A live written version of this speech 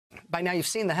by now you've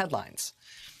seen the headlines.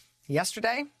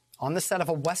 Yesterday, on the set of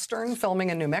a Western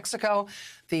filming in New Mexico,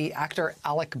 the actor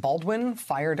Alec Baldwin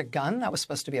fired a gun that was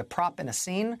supposed to be a prop in a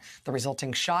scene. The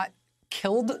resulting shot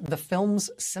killed the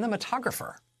film's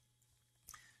cinematographer.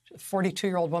 A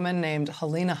 42-year-old woman named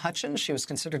Helena Hutchins. She was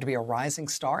considered to be a rising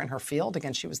star in her field.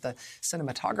 Again, she was the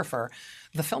cinematographer.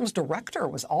 The film's director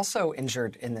was also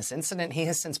injured in this incident. He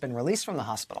has since been released from the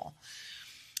hospital.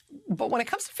 But when it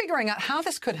comes to figuring out how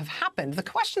this could have happened, the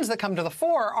questions that come to the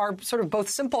fore are sort of both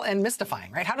simple and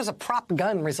mystifying, right? How does a prop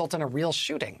gun result in a real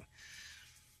shooting?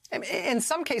 In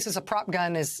some cases, a prop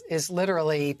gun is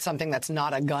literally something that's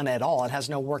not a gun at all. It has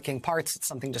no working parts. It's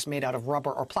something just made out of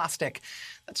rubber or plastic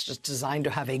that's just designed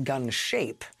to have a gun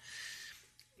shape.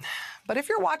 But if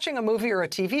you're watching a movie or a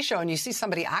TV show and you see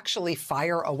somebody actually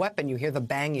fire a weapon, you hear the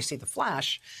bang, you see the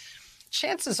flash,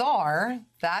 chances are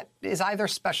that is either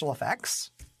special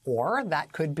effects or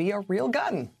that could be a real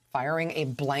gun firing a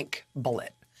blank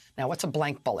bullet. Now, what's a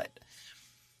blank bullet?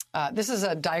 This is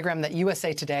a diagram that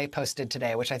USA Today posted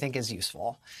today, which I think is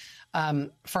useful.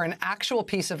 For an actual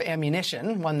piece of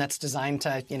ammunition, one that's designed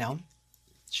to,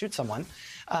 shoot someone,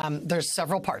 there's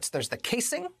several parts. There's the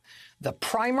casing, the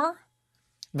primer,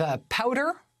 the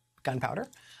powder, gunpowder,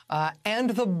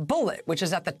 and the bullet, which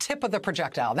is at the tip of the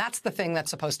projectile. That's the thing that's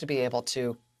supposed to be able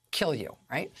to kill you,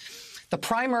 right? The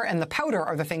primer and the powder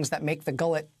are the things that make the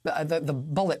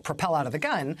bullet propel out of the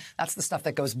gun. That's the stuff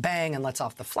that goes bang and lets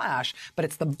off the flash. But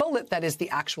it's the bullet that is the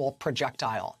actual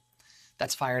projectile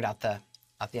that's fired out the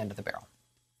end of the barrel.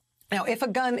 Now, if a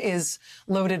gun is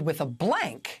loaded with a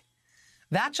blank,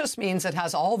 that just means it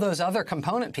has all those other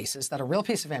component pieces that a real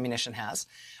piece of ammunition has,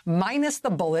 minus the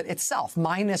bullet itself,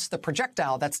 minus the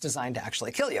projectile that's designed to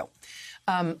actually kill you.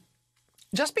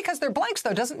 Just because they're blanks,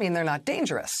 though, doesn't mean they're not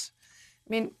dangerous. I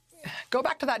mean, go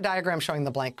back to that diagram showing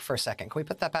the blank for a second. Can we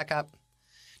put that back up?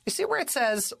 You see where it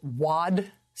says wad,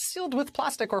 sealed with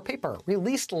plastic or paper,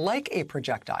 released like a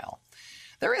projectile.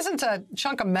 There isn't a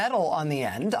chunk of metal on the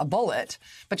end, a bullet,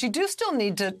 but you do still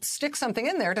need to stick something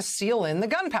in there to seal in the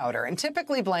gunpowder. And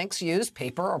typically blanks use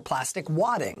paper or plastic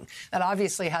wadding. That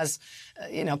obviously has,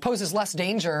 poses less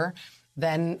danger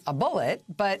than a bullet,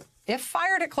 but if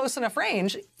fired at close enough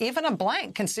range, even a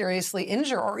blank can seriously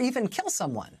injure or even kill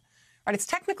someone. Right? It's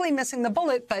technically missing the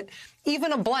bullet, but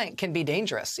even a blank can be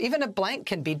dangerous. Even a blank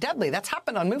can be deadly. That's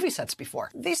happened on movie sets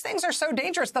before. These things are so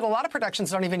dangerous that a lot of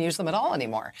productions don't even use them at all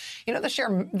anymore. You know the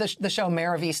show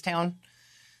Mayor of Easttown?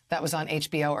 That was on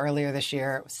HBO earlier this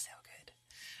year. It was so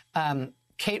good.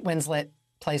 Kate Winslet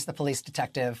plays the police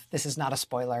detective. This is not a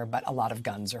spoiler, but a lot of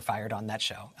guns are fired on that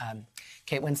show.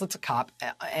 Kate Winslet's a cop,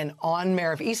 and on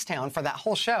Mayor of Easttown, for that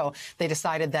whole show, they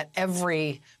decided that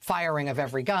every firing of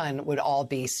every gun would all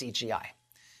be CGI.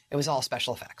 It was all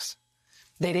special effects.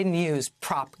 They didn't use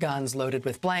prop guns loaded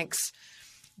with blanks.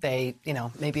 They,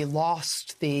 maybe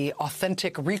lost the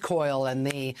authentic recoil and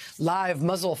the live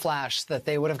muzzle flash that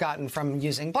they would have gotten from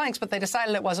using blanks, but they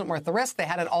decided it wasn't worth the risk. They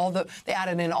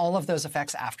added in all of those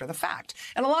effects after the fact.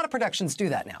 And a lot of productions do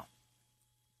that now.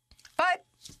 But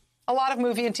a lot of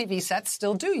movie and TV sets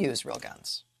still do use real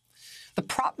guns. The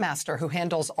prop master who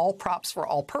handles all props for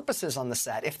all purposes on the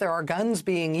set, if there are guns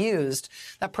being used,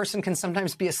 that person can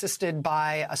sometimes be assisted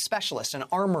by a specialist, an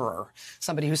armorer,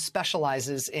 somebody who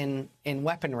specializes in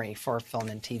weaponry for film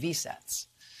and TV sets.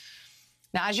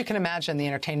 Now, as you can imagine, the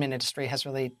entertainment industry has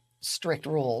really strict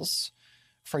rules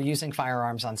for using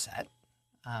firearms on set.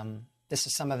 This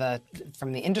is some of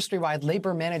from the industry-wide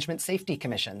Labor Management Safety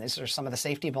Commission. These are some of the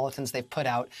safety bulletins they've put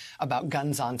out about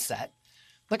guns on set.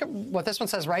 Look at what this one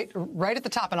says right at the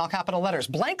top in all capital letters.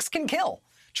 Blanks can kill.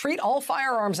 Treat all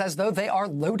firearms as though they are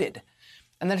loaded.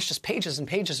 And then it's just pages and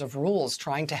pages of rules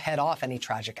trying to head off any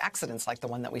tragic accidents like the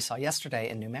one that we saw yesterday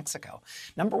in New Mexico.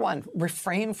 Number one,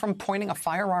 refrain from pointing a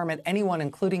firearm at anyone,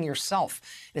 including yourself.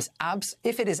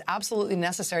 If it is absolutely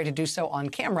necessary to do so on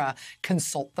camera,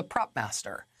 consult the prop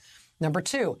master. Number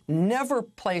two, never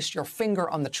place your finger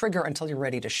on the trigger until you're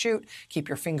ready to shoot. Keep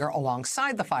your finger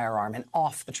alongside the firearm and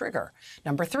off the trigger.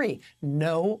 Number three,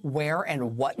 know where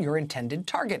and what your intended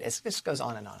target is. This goes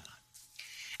on and on and on.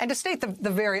 And to state the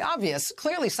very obvious,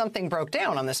 clearly something broke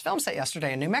down on this film set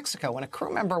yesterday in New Mexico when a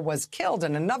crew member was killed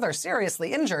and another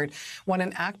seriously injured when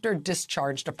an actor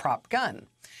discharged a prop gun.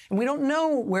 And we don't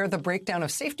know where the breakdown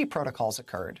of safety protocols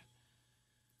occurred.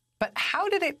 But how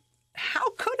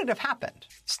could it have happened?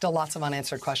 Still lots of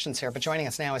unanswered questions here, but joining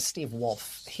us now is Steve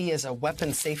Wolf. He is a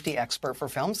weapons safety expert for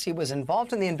films. He was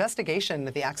involved in the investigation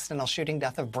of the accidental shooting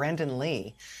death of Brandon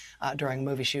Lee during a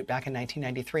movie shoot back in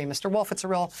 1993. Mr. Wolf, it's a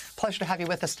real pleasure to have you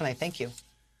with us tonight. Thank you.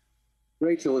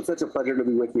 Rachel, it's such a pleasure to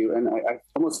be with you, and I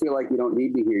almost feel like you don't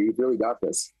need me here. You've really got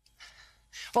this.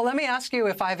 Well, let me ask you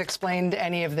if I've explained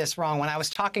any of this wrong. When I was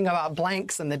talking about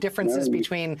blanks and the differences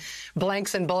between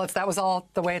blanks and bullets, that was all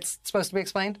the way it's supposed to be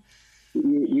explained?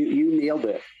 You nailed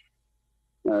it.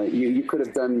 You could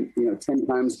have done 10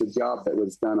 times the job that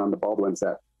was done on the Baldwin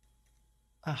set.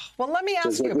 Well, let me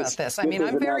ask you about this. I mean,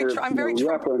 I'm very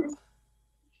troubled.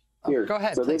 Here, go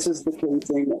ahead. So please. This is the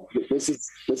casing.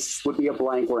 This would be a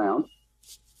blank round,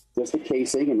 just a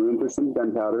casing and room for some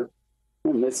gunpowder.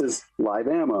 And this is live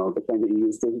ammo, the kind that you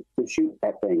use to shoot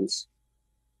at things.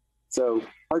 So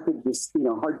hard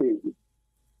to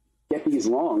get these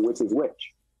wrong, which is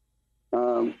which.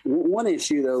 One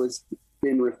issue, though, has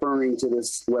been referring to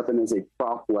this weapon as a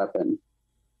prop weapon.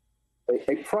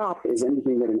 A prop is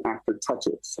anything that an actor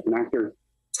touches. An actor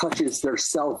touches their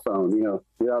cell phone,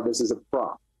 this is a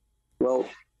prop. Well,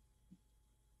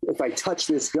 if I touch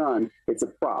this gun, it's a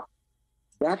prop.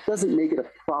 That doesn't make it a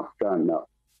prop gun, though.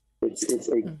 It's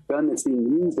a gun that's being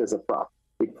used as a prop.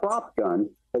 A prop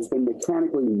gun has been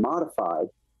mechanically modified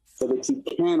so that you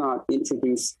cannot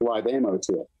introduce live ammo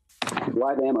to it.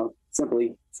 Live ammo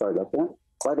simply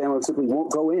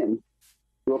won't go in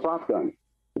to a prop gun.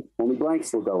 Only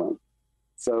blanks will go in.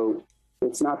 So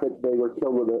it's not that they were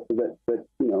killed with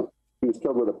he was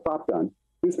killed with a prop gun.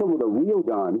 He was killed with a real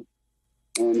gun,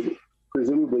 and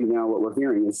presumably now what we're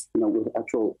hearing is, with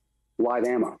actual live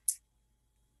ammo.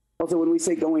 Also, when we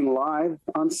say going live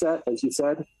on set, as you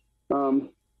said,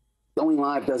 going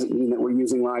live doesn't mean that we're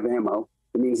using live ammo.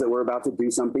 It means that we're about to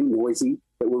do something noisy,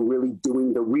 that we're really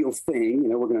doing the real thing.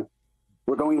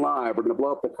 We're going live. We're going to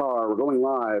blow up the car. We're going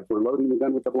live. We're loading the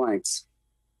gun with the blanks.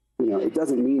 It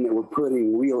doesn't mean that we're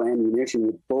putting real ammunition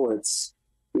with bullets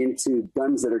into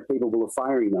guns that are capable of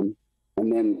firing them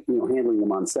and then, handling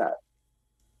them on set.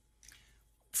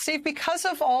 Steve, because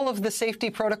of all of the safety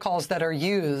protocols that are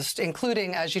used,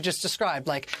 including, as you just described,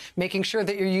 like making sure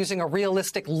that you're using a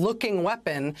realistic-looking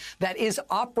weapon that is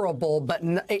operable, but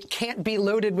it can't be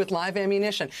loaded with live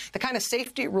ammunition, the kind of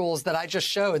safety rules that I just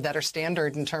showed that are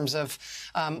standard in terms of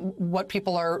how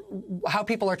people are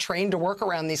trained to work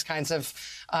around these kinds of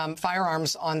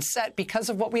firearms on set, because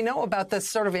of what we know about the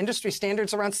sort of industry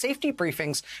standards around safety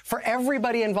briefings for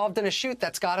everybody involved in a shoot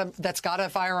that's got a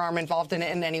firearm involved in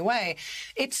it in any way.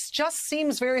 It just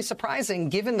seems very surprising,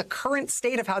 given the current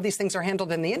state of how these things are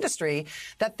handled in the industry,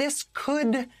 that this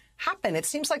could happen. It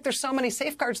seems like there's so many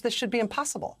safeguards this should be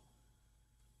impossible.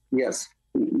 Yes.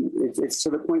 It's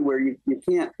to the point where you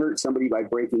can't hurt somebody by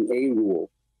breaking a rule.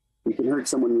 You can hurt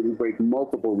someone when you break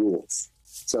multiple rules.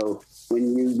 So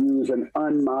when you use an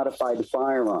unmodified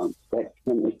firearm that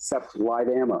can accept live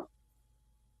ammo,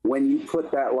 when you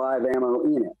put that live ammo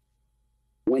in it,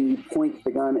 when you point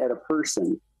the gun at a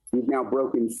person, you've now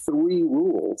broken 3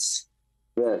 rules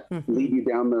that lead you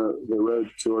down the road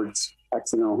towards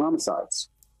accidental homicides.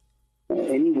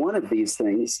 Any one of these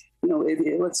things,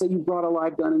 let's say you brought a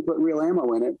live gun and put real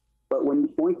ammo in it, but when you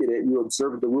pointed it, you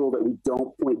observed the rule that we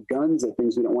don't point guns at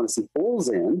things we don't want to see holes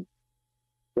in,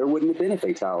 there wouldn't have been a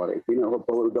fatality. A bullet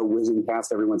would go whizzing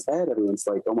past everyone's head. Everyone's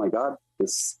like, oh my God,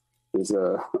 this is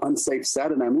an unsafe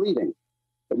set and I'm leaving.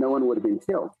 But no one would have been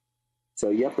killed. So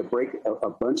you have to break a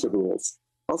bunch of rules.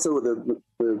 Also,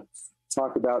 the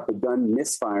talk about the gun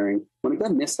misfiring. When a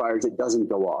gun misfires, it doesn't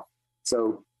go off.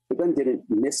 So the gun didn't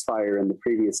misfire in the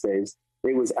previous days.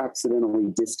 It was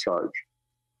accidentally discharged.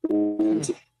 And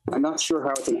I'm not sure how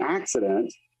it's an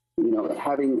accident.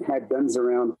 Having had guns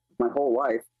around my whole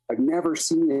life, I've never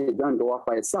seen a gun go off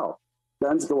by itself.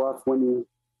 Guns go off when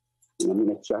I'm going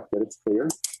to check that it's clear.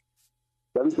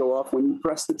 Guns go off when you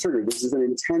press the trigger. This is an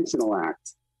intentional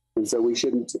act. And so we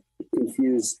shouldn't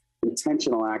confuse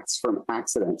intentional acts from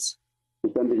accidents. The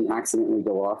gun didn't accidentally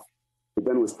go off. The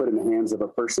gun was put in the hands of a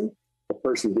person. The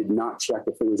person did not check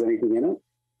if there was anything in it.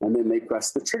 And then they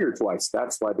pressed the trigger twice.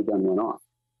 That's why the gun went off.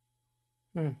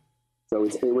 So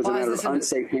it was a matter of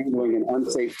unsafe handling and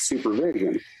unsafe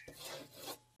supervision.